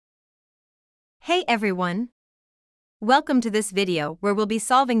Hey everyone! Welcome to this video where we'll be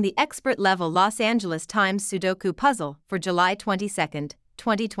solving the expert level Los Angeles Times Sudoku puzzle for July 22,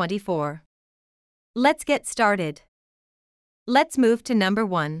 2024. Let's get started. Let's move to number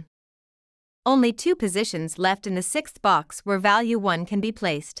 1. Only 2 positions left in the 6th box where value 1 can be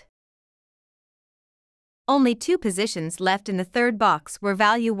placed. Only 2 positions left in the 3rd box where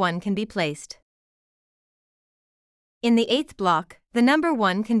value 1 can be placed. In the 8th block, the number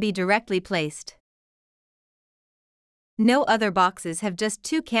 1 can be directly placed. No other boxes have just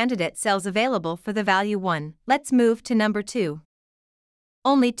 2 candidate cells available for the value 1. Let's move to number 2.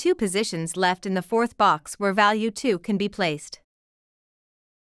 Only 2 positions left in the 4th box where value 2 can be placed.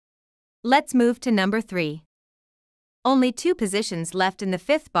 Let's move to number 3. Only 2 positions left in the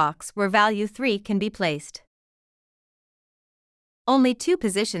 5th box where value 3 can be placed. Only 2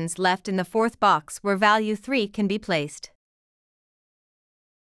 positions left in the 4th box where value 3 can be placed.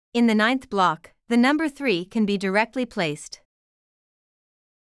 In the 9th block, the number 3 can be directly placed.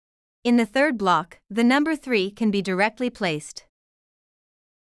 In the 3rd block, the number 3 can be directly placed.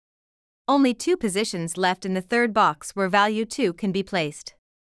 Only 2 positions left in the 3rd box where value 2 can be placed.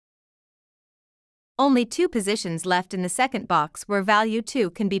 Only 2 positions left in the 2nd box where value 2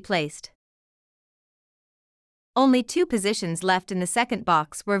 can be placed. Only 2 positions left in the 2nd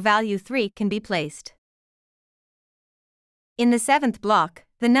box where value 3 can be placed. In the 7th block,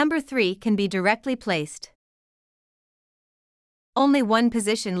 the number 3 can be directly placed. Only 1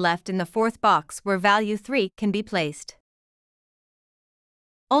 position left in the 4th box where value 3 can be placed.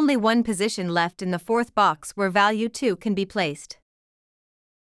 Only 1 position left in the 4th box where value 2 can be placed.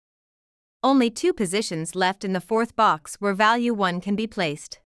 Only 2 positions left in the 4th box where value 1 can be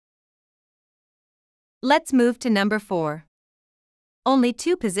placed. Let's move to number 4. Only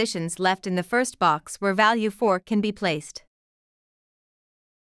 2 positions left in the 1st box where value 4 can be placed.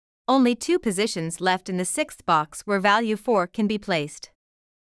 Only 2 positions left in the 6th box where value 4 can be placed.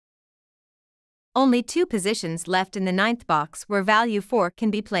 Only 2 positions left in the 9th box where value 4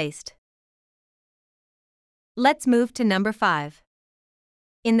 can be placed. Let's move to number 5.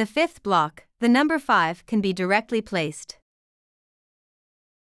 In the 5th block, the number 5 can be directly placed.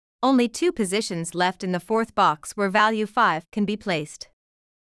 Only 2 positions left in the 4th box where value 5 can be placed.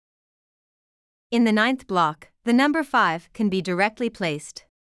 In the 9th block, the number 5 can be directly placed.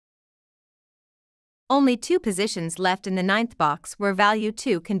 Only 2 positions left in the 9th box where value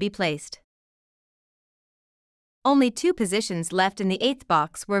 2 can be placed. Only 2 positions left in the 8th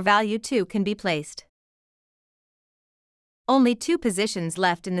box where value 2 can be placed. Only 2 positions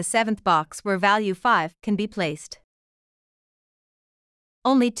left in the 7th box where value 5 can be placed.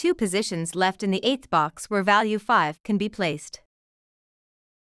 Only 2 positions left in the 8th box where value 5 can be placed.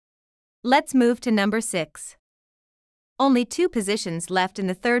 Let's move to number 6. Only 2 positions left in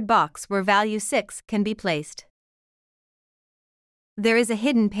the 3rd box where value 6 can be placed. There is a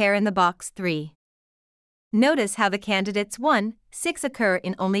hidden pair in the box 3. Notice how the candidates 1, 6 occur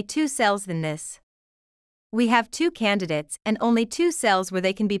in only 2 cells in this. We have 2 candidates and only 2 cells where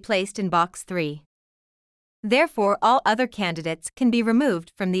they can be placed in box 3. Therefore, all other candidates can be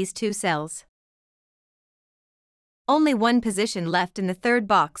removed from these 2 cells. Only 1 position left in the 3rd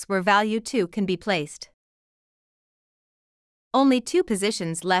box where value 2 can be placed. Only 2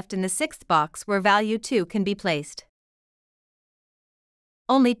 positions left in the 6th box where value 2 can be placed.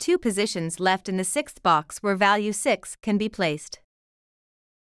 Only 2 positions left in the 6th box where value 6 can be placed.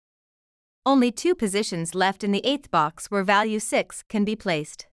 Only 2 positions left in the 8th box where value 6 can be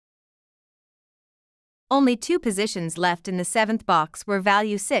placed. Only 2 positions left in the 7th box where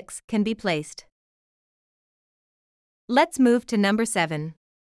value 6 can be placed. Let's move to number 7.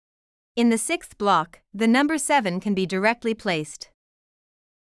 In the 6th block, the number 7 can be directly placed.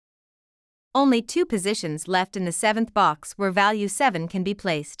 Only 2 positions left in the 7th box where value 7 can be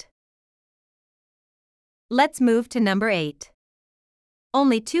placed. Let's move to number 8.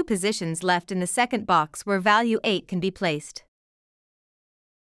 Only 2 positions left in the 2nd box where value 8 can be placed.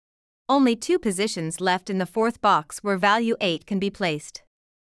 Only 2 positions left in the 4th box where value 8 can be placed.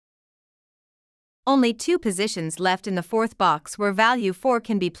 Only 2 positions left in the 4th box where value 4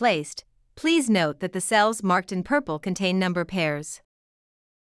 can be placed. Please note that the cells marked in purple contain number pairs.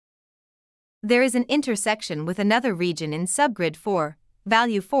 There is an intersection with another region in subgrid 4.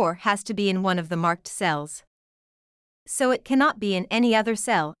 Value 4 has to be in one of the marked cells. So it cannot be in any other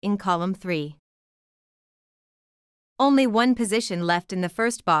cell in column 3. Only 1 position left in the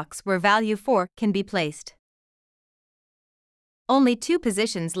 1st box where value 4 can be placed. Only 2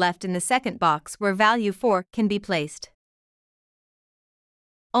 positions left in the 2nd box where value 4 can be placed.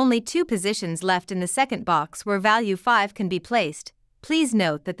 Only 2 positions left in the 2nd box where value 5 can be placed. Please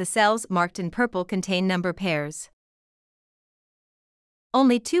note that the cells marked in purple contain number pairs.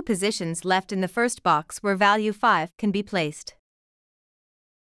 Only 2 positions left in the first box where value 5 can be placed.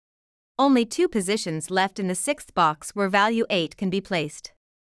 Only 2 positions left in the sixth box where value 8 can be placed.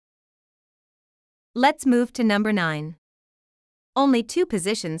 Let's move to number 9. Only 2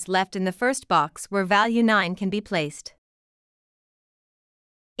 positions left in the first box where value 9 can be placed.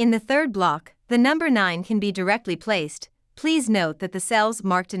 In the third block, the number 9 can be directly placed. Please note that the cells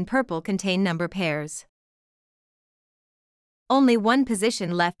marked in purple contain number pairs. Only 1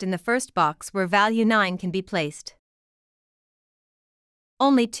 position left in the first box where value 9 can be placed.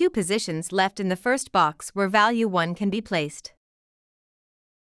 Only 2 positions left in the first box where value 1 can be placed.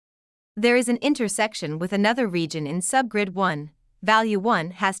 There is an intersection with another region in subgrid 1. Value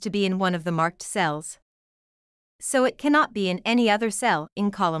 1 has to be in one of the marked cells, so it cannot be in any other cell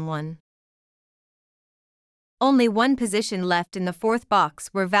in column 1. Only 1 position left in the fourth box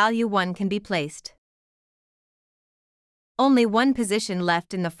where value 1 can be placed. Only 1 position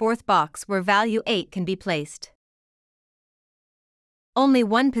left in the fourth box where value 8 can be placed. Only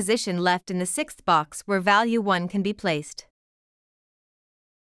 1 position left in the sixth box where value 1 can be placed.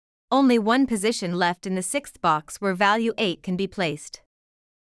 Only 1 position left in the sixth box where value 8 can be placed.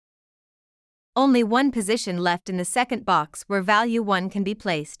 Only 1 position left in the second box where value 1 can be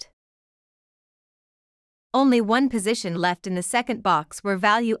placed. Only 1 position left in the second box where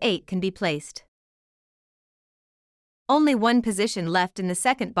value 8 can be placed. Only 1 position left in the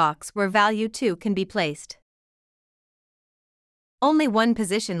second box where value 2 can be placed. Only 1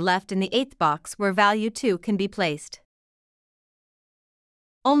 position left in the eighth box where value 2 can be placed.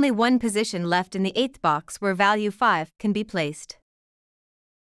 Only 1 position left in the eighth box where value 5 can be placed.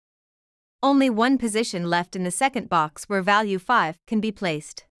 Only 1 position left in the second box where value 5 can be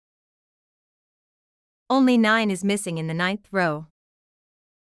placed. Only 9 is missing in the ninth row.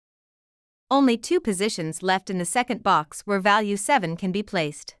 Only 2 positions left in the second box where value 7 can be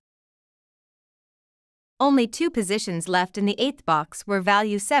placed. Only 2 positions left in the eighth box where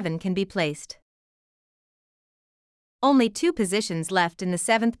value 7 can be placed. Only 2 positions left in the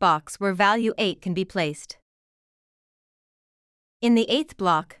seventh box where value 8 can be placed. In the eighth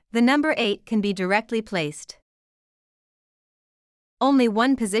block, the number 8 can be directly placed. Only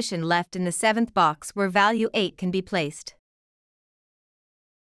 1 position left in the seventh box where value 8 can be placed.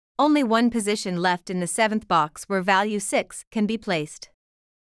 Only 1 position left in the seventh box where value 6 can be placed.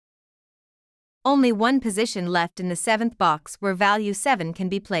 Only 1 position left in the seventh box where value 7 can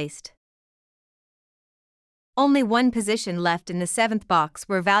be placed. Only 1 position left in the seventh box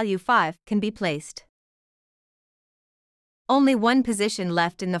where value 5 can be placed. Only 1 position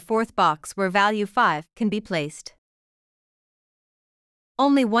left in the fourth box where value 5 can be placed.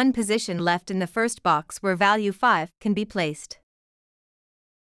 Only 1 position left in the first box where value 5 can be placed.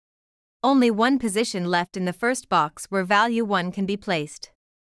 Only 1 position left in the first box where value 1 can be placed.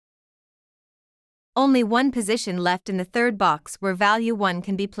 Only 1 position left in the third box where value 1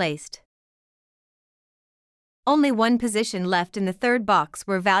 can be placed. Only 1 position left in the third box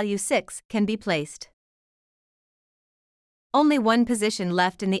where value 6 can be placed. Only 1 position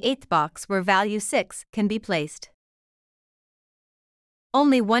left in the eighth box where value 6 can be placed.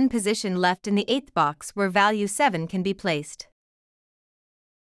 Only 1 position left in the eighth box where value 7 can be placed.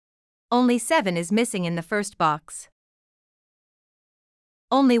 Only 7 is missing in the first box.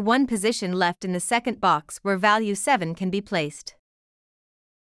 Only 1 position left in the second box where value 7 can be placed.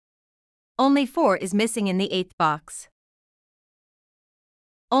 Only 4 is missing in the eighth box.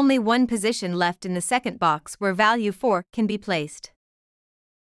 Only 1 position left in the second box where value 4 can be placed.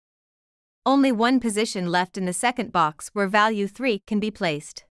 Only 1 position left in the second box where value 3 can be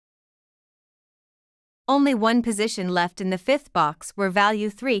placed. Only 1 position left in the fifth box where value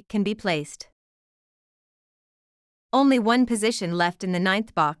 3 can be placed. Only 1 position left in the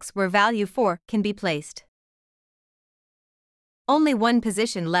ninth box where value 4 can be placed. Only 1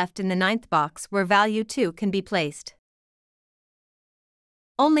 position left in the ninth box where value 2 can be placed.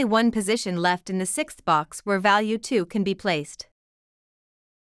 Only 1 position left in the sixth box where value 2 can be placed.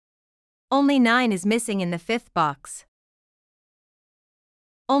 Only 9 is missing in the fifth box.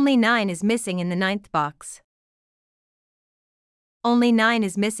 Only 9 is missing in the ninth box. Only 9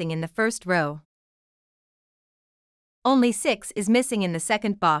 is missing in the first row. Only 6 is missing in the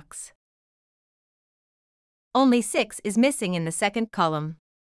second box. Only 6 is missing in the second column.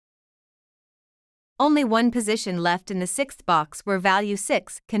 Only 1 position left in the sixth box where value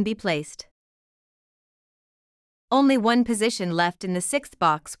 6 can be placed. Only 1 position left in the sixth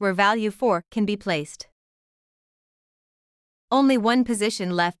box where value 4 can be placed. Only 1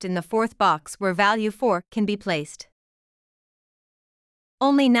 position left in the fourth box where value 4 can be placed.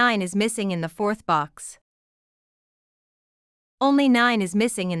 Only 9 is missing in the 4th box. Only 9 is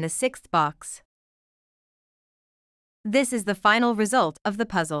missing in the 6th box. This is the final result of the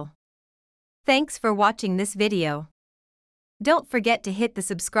puzzle. Thanks for watching this video. Don't forget to hit the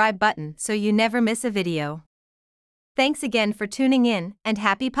subscribe button so you never miss a video. Thanks again for tuning in, and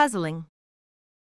happy puzzling!